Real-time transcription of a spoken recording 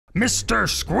Mr.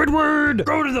 Squidward,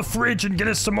 go to the fridge and get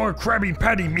us some more Krabby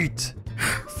Patty meat.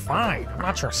 Fine, I'm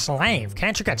not your slave.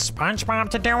 Can't you get SpongeBob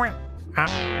to do it?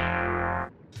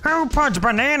 Who puts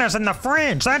bananas in the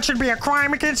fridge? That should be a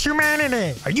crime against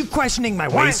humanity. Are you questioning my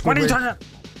ways, Squidward? What are you talking?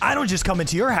 I don't just come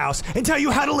into your house and tell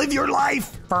you how to live your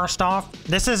life. First off,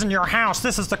 this isn't your house.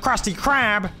 This is the Krusty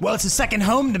Krab. Well, it's a second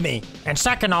home to me. And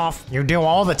second off, you do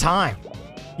all the time.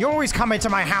 You always come into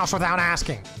my house without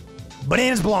asking.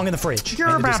 Bananas belong in the fridge.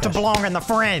 You're about to belong in the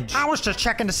fridge. I was just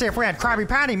checking to see if we had Krabby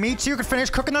Patty meat so you could finish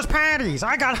cooking those patties.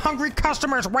 I got hungry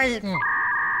customers waiting.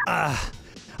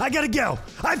 I gotta go.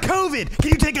 I have COVID. Can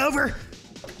you take over?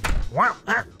 What?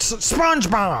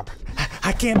 SpongeBob.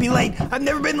 I can't be late. I've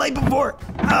never been late before.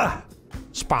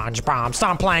 SpongeBob,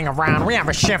 stop playing around. We have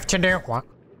a shift to do.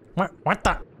 What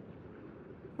the?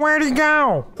 Where'd he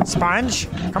go? Sponge,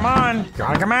 come on.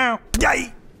 Gotta come out.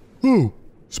 Yay! Oh,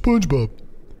 SpongeBob.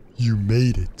 You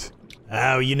made it.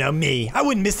 Oh, you know me. I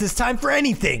wouldn't miss this time for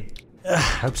anything.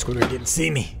 Hope Squidward didn't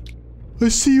see me. I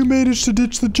see you managed to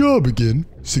ditch the job again,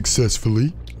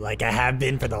 successfully. Like I have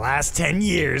been for the last 10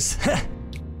 years.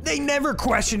 They never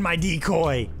question my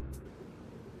decoy.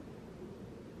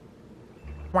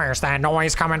 Where's that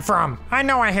noise coming from? I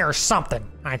know I hear something.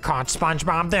 I caught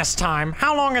SpongeBob this time.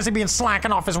 How long has he been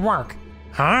slacking off his work?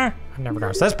 Huh? I've never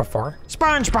noticed this before.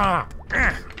 SpongeBob!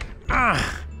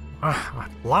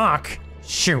 Lock?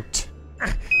 Shoot.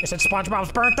 Is it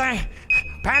SpongeBob's birthday?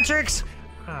 Patrick's?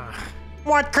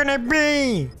 What could it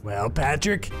be? Well,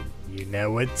 Patrick, you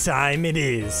know what time it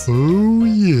is. Oh,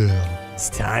 yeah. It's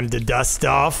time to dust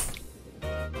off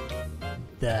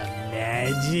the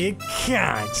Magic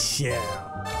Conch shell.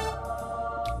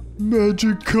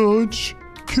 Magic Conch,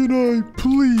 can I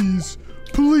please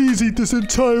eat this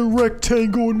entire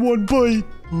rectangle in one bite?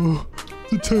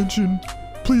 The tension.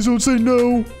 Please don't say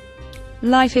no.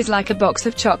 Life is like a box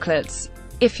of chocolates.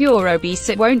 If you're obese,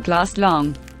 it won't last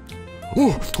long.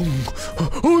 Oh,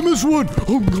 I missed one.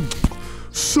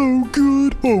 So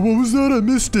good. Oh, what was that? I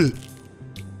missed it.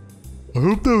 I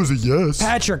hope that was a yes.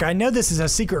 Patrick, I know this is a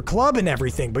secret club and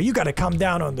everything, but you gotta come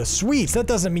down on the sweets. That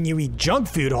doesn't mean you eat junk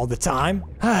food all the time.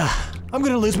 I'm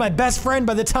gonna lose my best friend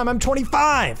by the time I'm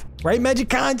 25. Right, Magic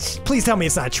Conch? Please tell me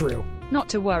it's not true. Not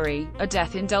to worry, a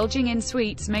death indulging in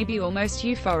sweets may be almost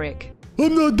euphoric.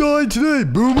 I'm not dying today,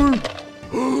 boomer.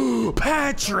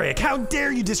 Patrick, how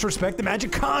dare you disrespect the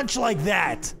Magic Conch like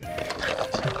that?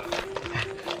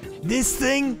 This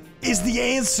thing is the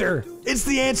answer. It's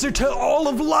the answer to all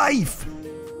of life.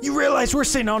 You realize we're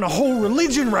sitting on a whole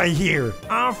religion right here.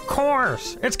 Of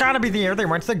course. It's gotta be the year they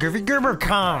went to the Goofy Goober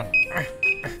Con.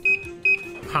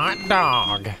 Hot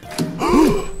dog.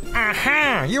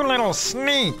 Aha, you little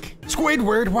sneak.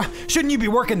 Squidward, shouldn't you be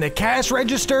working the cash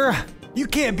register? You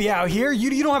can't be out here.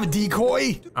 You don't have a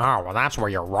decoy. Oh, well, that's where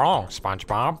you're wrong,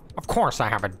 SpongeBob. Of course I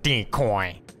have a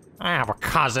decoy. I have a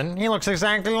cousin. He looks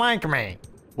exactly like me.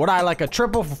 Would I like a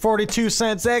triple for 42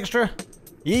 cents extra?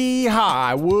 Yeehaw,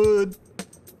 I would.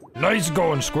 Nice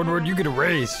going, Squidward. You get a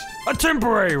raise. A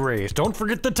temporary raise. Don't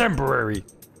forget the temporary.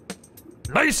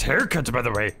 Nice haircuts, by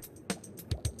the way.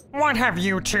 What have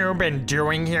you two been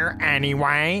doing here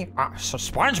anyway? So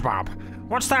SpongeBob,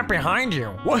 what's that behind you?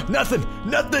 What? Nothing.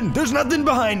 Nothing. There's nothing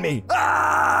behind me.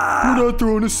 We're not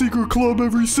throwing a secret club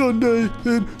every Sunday,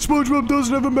 and SpongeBob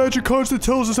doesn't have a magic conch that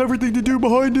tells us everything to do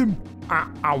behind him.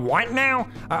 A what now?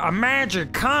 A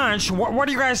magic conch? What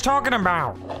are you guys talking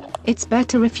about? It's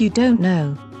better if you don't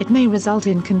know. It may result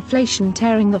in conflation,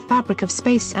 tearing the fabric of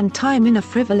space and time in a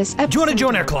frivolous episode. Do you want to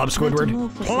join our club,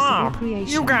 Squidward? Club?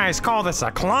 You guys call this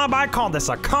a club? I call this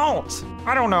a cult.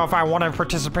 I don't know if I want to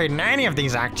participate in any of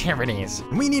these activities.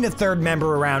 We need a third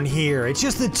member around here. It's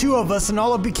just the two of us and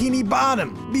all of Bikini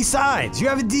Bottom. Besides, you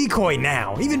have a decoy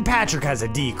now. Even Patrick has a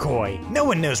decoy. No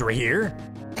one knows we're here.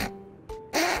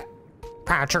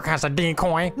 Patrick has a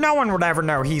decoy. No one would ever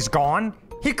know he's gone.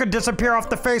 He could disappear off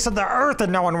the face of the earth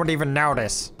and no one would even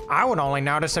notice. I would only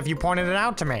notice if you pointed it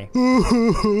out to me.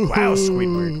 Wow,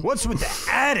 Squidward, what's with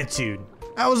the attitude?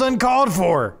 I was uncalled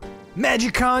for.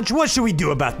 Magic Conch, what should we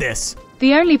do about this?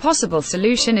 The only possible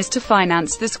solution is to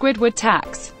finance the Squidward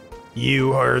tax.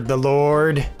 You heard the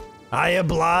Lord. I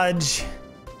oblige.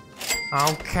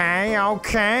 Okay.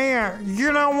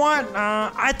 You know what?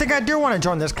 I think I do want to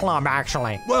join this club,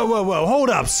 actually. Whoa, hold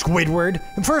up, Squidward.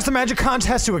 And first the Magic Conch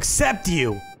has to accept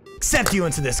you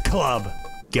into this club.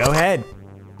 Go ahead,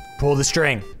 pull the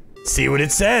string, see what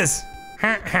it says.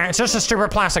 It's just a stupid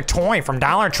plastic toy from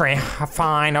Dollar Tree.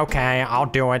 Fine, okay, I'll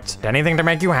do it. Anything to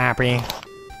make you happy.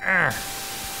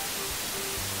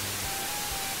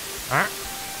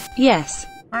 Yes.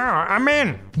 I'm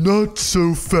in. Not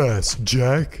so fast,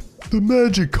 Jack. The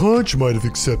Magic Conch might have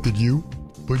accepted you,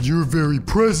 but your very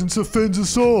presence offends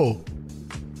us all.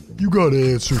 You gotta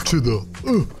answer to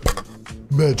the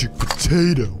magic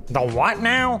potato. The what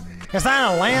now? Is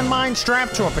that a landmine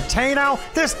strapped to a potato?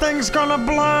 This thing's gonna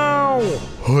blow!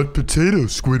 Hot potato,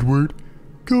 Squidward.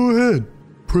 Go ahead,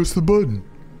 press the button.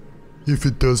 If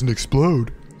it doesn't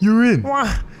explode, you're in.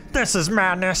 What? This is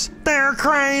madness. They're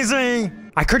crazy!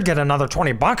 I could get another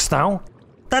 20 bucks though.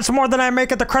 That's more than I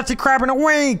make at the Krusty Krab in a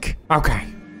week. Okay.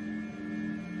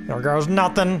 There goes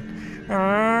nothing. Did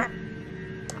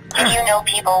you know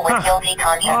people with guilty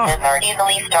consciences are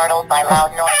easily startled by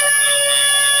loud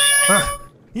noises?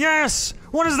 Yes!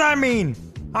 What does that mean?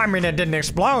 I mean, it didn't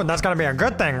explode. That's gotta be a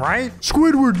good thing, right?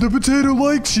 Squidward, the potato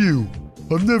likes you.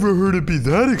 I've never heard it be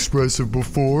that expressive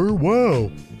before. Wow.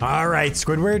 All right,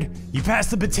 Squidward, you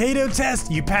passed the potato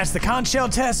test, you passed the conch shell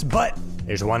test, but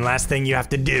there's one last thing you have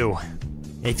to do.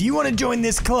 If you want to join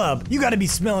this club, you gotta be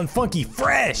smelling funky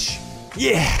fresh.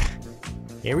 Yeah.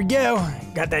 Here we go.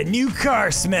 Got that new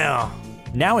car smell.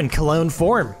 Now in cologne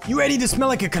form. You ready to smell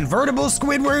like a convertible,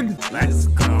 Squidward? Let's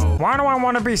go. Why do I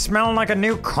want to be smelling like a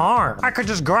new car? I could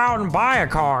just go out and buy a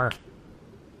car.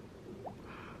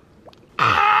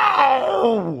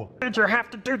 Ow! Did you have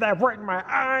to do that right in my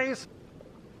eyes?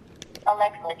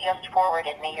 Alexa just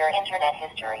forwarded me your internet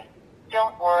history.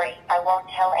 Don't worry, I won't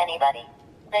tell anybody.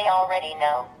 They already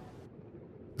know.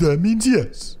 That means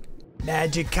yes.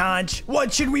 Magic Conch,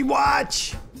 what should we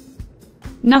watch?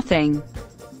 Nothing.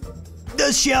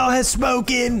 The shell has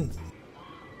spoken.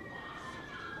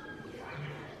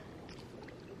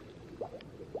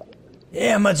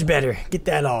 Yeah, much better. Get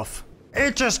that off.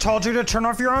 It just told you to turn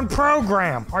off your own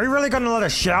program. Are you really gonna let a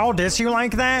shell diss you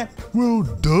like that? Well,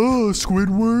 duh,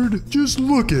 Squidward. Just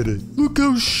look at it. Look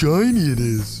how shiny it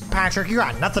is. Patrick, you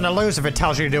got nothing to lose if it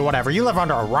tells you to do whatever. You live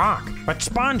under a rock. But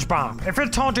SpongeBob, if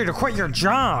it told you to quit your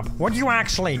job, would you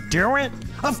actually do it?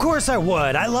 Of course I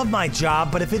would. I love my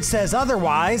job, but if it says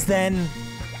otherwise, then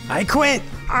I quit.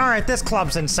 Alright, this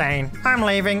club's insane. I'm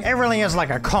leaving. It really is like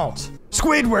a cult.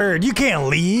 Squidward, you can't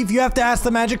leave. You have to ask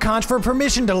the Magic Conch for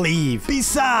permission to leave.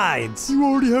 Besides, You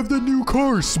already have that new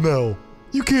car smell.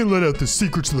 You can't let out the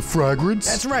secrets of the fragrance.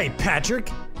 that's right, Patrick.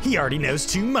 He already knows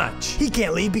too much. He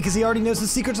can't leave because he already knows the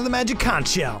secrets of the Magic Conch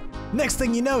shell. Next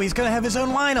thing you know, he's gonna have his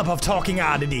own lineup of talking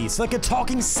oddities, like a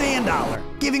talking sand dollar,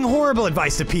 giving horrible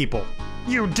advice to people.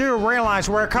 You do realize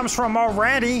where it comes from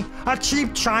already? A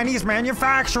cheap Chinese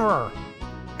manufacturer.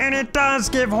 And it does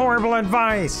give horrible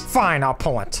advice. Fine, I'll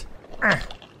pull it.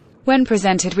 When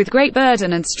presented with great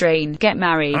burden and strain, get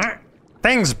married.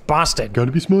 Thing's busted.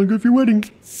 Gotta be smelling good for your wedding.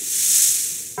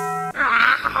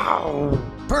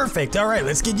 Perfect. All right,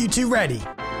 let's get you two ready.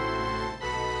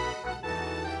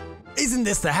 Isn't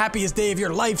this the happiest day of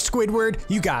your life, Squidward?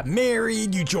 You got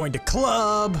married, you joined a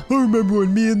club. I remember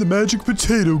when me and the magic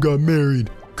potato got married.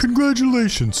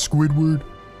 Congratulations, Squidward.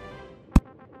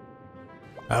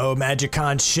 Oh, Magic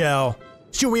Conch shell.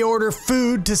 Should we order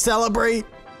food to celebrate?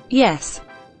 Yes.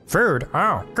 Food?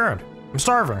 Oh, good. I'm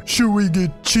starving. Should we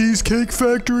get Cheesecake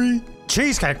Factory?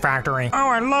 Cheesecake Factory. Oh,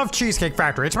 I love Cheesecake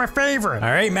Factory. It's my favorite.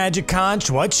 All right, Magic Conch,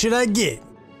 what should I get?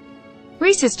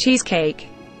 Reese's Cheesecake.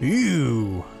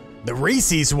 Ooh, the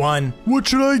Reese's one. What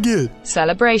should I get?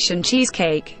 Celebration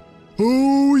Cheesecake.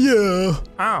 Oh, yeah.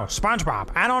 Oh, SpongeBob,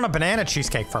 add on a banana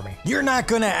cheesecake for me. You're not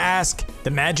gonna ask the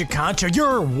Magic Conch or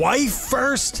your wife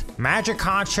first? Magic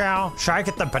Conch shell, should I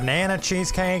get the banana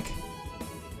cheesecake?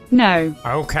 No.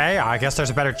 Okay, I guess there's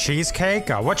a better cheesecake.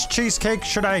 Which cheesecake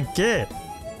should I get?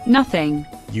 Nothing.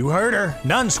 You heard her.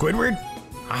 None, Squidward.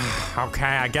 Okay,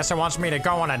 I guess it wants me to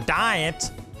go on a diet.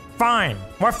 Fine.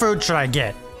 What food should I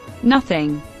get?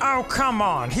 Nothing. Oh, come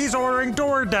on. He's ordering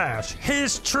DoorDash.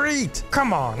 His treat.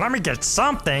 Come on, let me get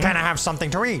something. Can I have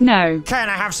something to eat? No. Can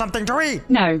I have something to eat?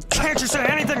 No. Can't you say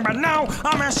anything but no?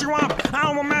 I'll mess you up.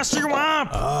 I will mess you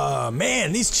up.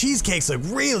 Man, these cheesecakes look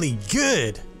really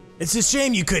good. It's a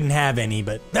shame you couldn't have any,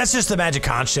 but that's just the Magic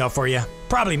Conch shell for you.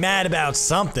 Probably mad about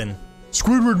something.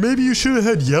 Squidward, maybe you should have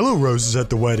had yellow roses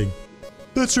at the wedding.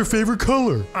 That's your favorite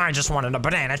color. I just wanted a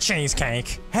banana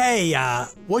cheesecake. Hey,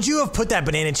 would you have put that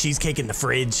banana cheesecake in the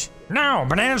fridge? No,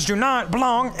 bananas do not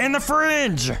belong in the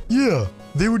fridge. Yeah,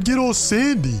 they would get all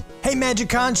sandy. Hey, Magic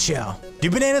Conch shell,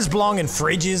 do bananas belong in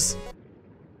fridges?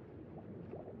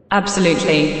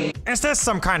 Absolutely. Is this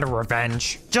some kind of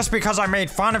revenge? Just because I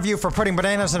made fun of you for putting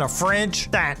bananas in a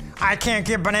fridge, that I can't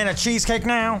get banana cheesecake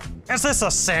now? Is this a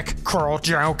sick, cruel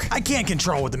joke? I can't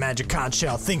control what the Magic Conch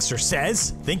shell thinks or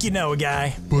says. Think you know a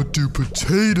guy. But do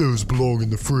potatoes belong in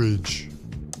the fridge?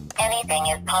 Any anything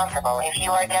is possible if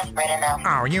you are desperate enough.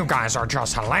 Oh, you guys are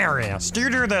just hilarious. Do you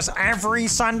do this every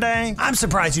Sunday? I'm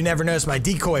surprised you never noticed my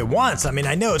decoy once. I mean,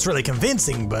 I know it's really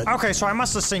convincing, but... Okay, so I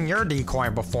must have seen your decoy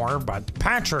before, but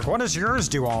Patrick, what does yours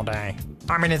do all day?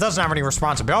 I mean, it doesn't have any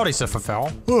responsibilities to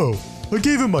fulfill. Oh, I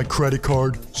gave him my credit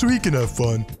card so he can have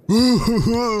fun.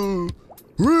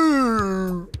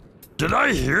 Did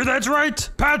I hear that's right?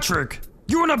 Patrick,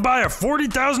 you wanna buy a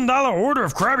 $40,000 order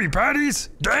of Krabby Patties?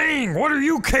 Dang, what are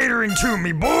you catering to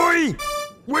me, boy?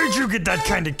 Where'd you get that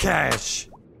kind of cash?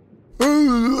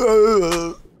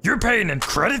 You're paying in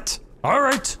credit?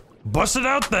 Alright, bust it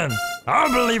out then.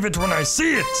 I'll believe it when I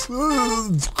see it.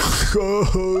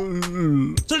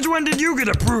 Since when did you get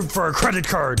approved for a credit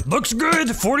card? Looks good.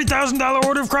 $40,000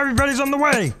 order of Krabby Patties on the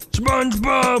way.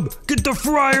 SpongeBob, get the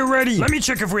fryer ready. Let me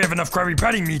check if we have enough Krabby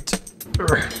Patty meat.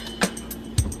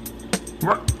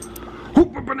 What? Who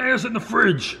put bananas in the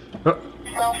fridge?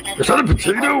 Is that a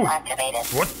potato?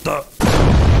 What the?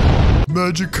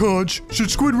 Magic Conch, should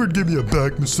Squidward give me a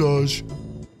back massage?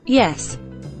 Yes.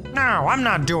 No, I'm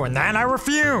not doing that. I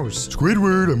refuse.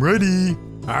 Squidward, I'm ready.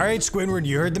 All right, Squidward,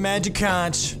 you heard the magic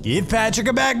conch. Give Patrick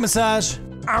a back massage.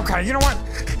 Okay, you know what?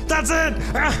 That's it.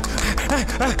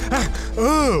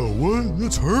 Oh, what?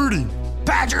 That's hurting.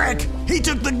 Patrick, he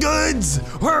took the goods.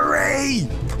 Hooray!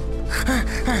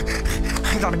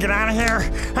 I gotta get out of here.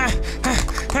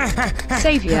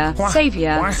 Savior, What?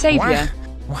 savior, What? savior.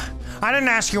 What? I didn't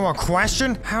ask you a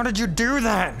question. How did you do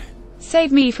that?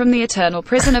 Save me from the eternal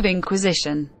prison of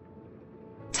Inquisition.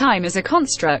 Time is a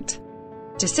construct.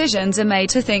 Decisions are made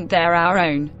to think they're our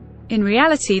own. In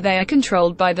reality, they are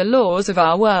controlled by the laws of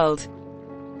our world.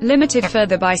 Limited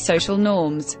further by social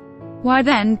norms. Why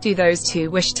then do those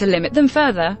two wish to limit them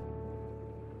further?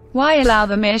 Why allow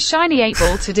the mere shiny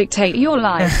 8-ball to dictate your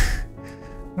life?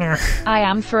 I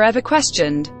am forever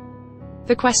questioned.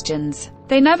 The questions,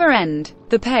 they never end.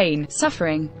 The pain,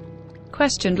 suffering.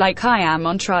 Questioned like I am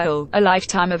on trial, a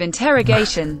lifetime of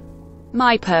interrogation.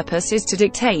 My purpose is to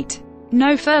dictate.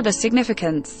 No further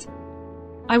significance.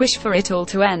 I wish for it all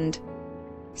to end.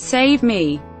 Save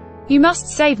me. You must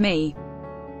save me.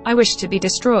 I wish to be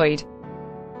destroyed.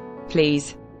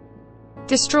 Please.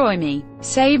 Destroy me.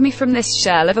 Save me from this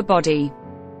shell of a body.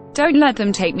 Don't let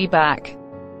them take me back.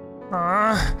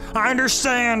 I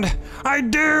understand. I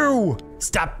do.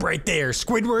 Stop right there,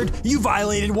 Squidward. You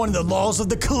violated one of the laws of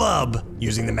the club,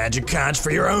 using the magic conch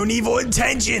for your own evil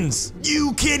intentions.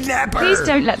 You kidnapper! Please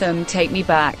don't let them take me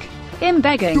back. I'm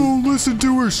begging. Don't listen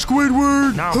to her,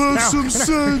 Squidward. No, have no. some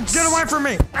sense. Get away from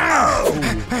me. Oh!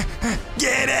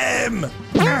 Get him!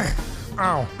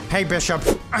 Oh, hey, Bishop.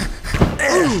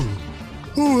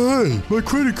 Oh, hey, my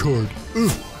credit card.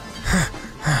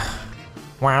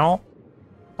 Well,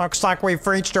 looks like we've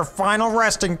reached your final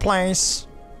resting place.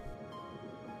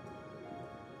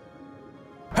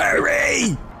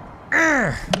 Hurry!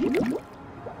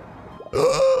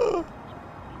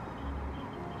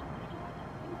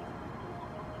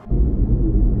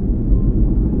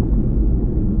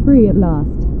 Free at last.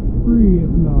 Free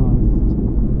at last.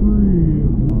 Free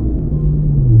at last.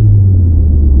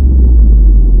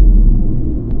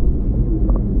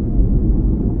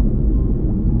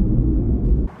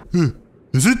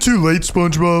 Is it too late,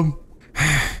 SpongeBob?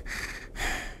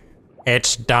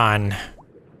 It's done.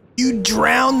 You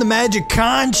drowned the magic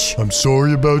conch? I'm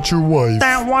sorry about your wife.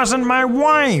 That wasn't my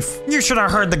wife. You should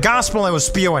have heard the gospel it was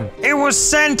spewing. It was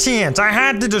sentient. I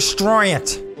had to destroy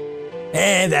it.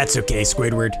 That's okay,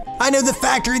 Squidward. I know the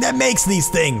factory that makes these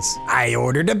things. I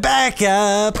ordered a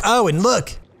backup. Oh, and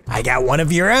look, I got one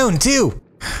of your own, too.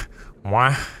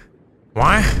 What?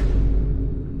 What?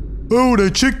 Oh, and I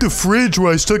checked the fridge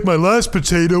where I stuck my last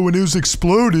potato and it was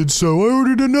exploded, so I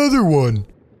ordered another one.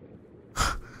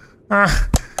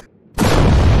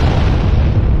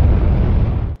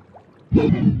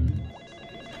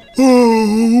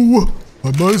 Oh,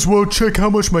 I might as well check how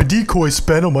much my decoy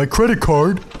spent on my credit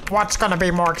card. What's gonna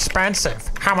be more expensive?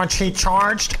 How much he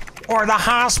charged? Or the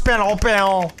hospital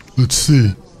bill? Let's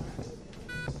see.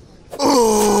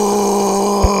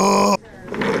 Oh!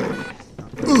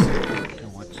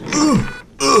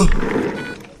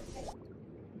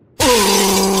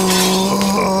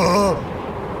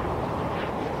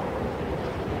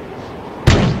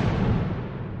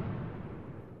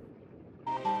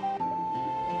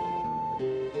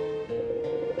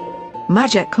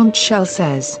 Magic Conch Shell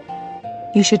says,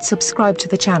 you should subscribe to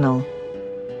the channel.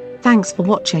 Thanks for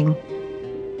watching.